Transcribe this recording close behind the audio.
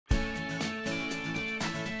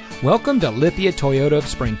Welcome to Lithia Toyota of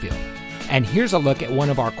Springfield. And here's a look at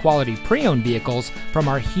one of our quality pre-owned vehicles from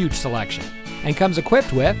our huge selection. And comes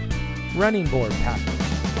equipped with running board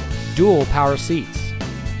package, dual power seats,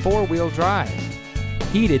 4-wheel drive,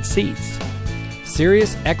 heated seats,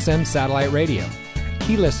 Sirius XM satellite radio,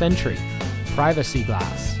 keyless entry, privacy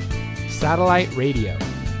glass, satellite radio,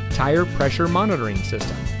 tire pressure monitoring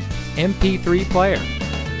system, MP3 player,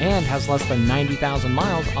 and has less than 90,000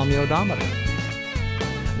 miles on the odometer.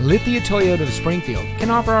 Lithia Toyota of Springfield can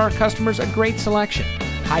offer our customers a great selection,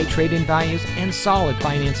 high trade-in values, and solid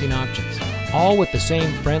financing options, all with the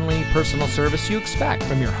same friendly, personal service you expect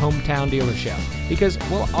from your hometown dealership, because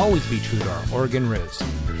we'll always be true to our Oregon roots.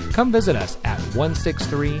 Come visit us at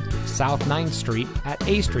 163 South 9th Street at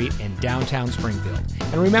A Street in downtown Springfield.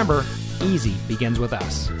 And remember, easy begins with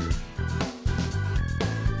us.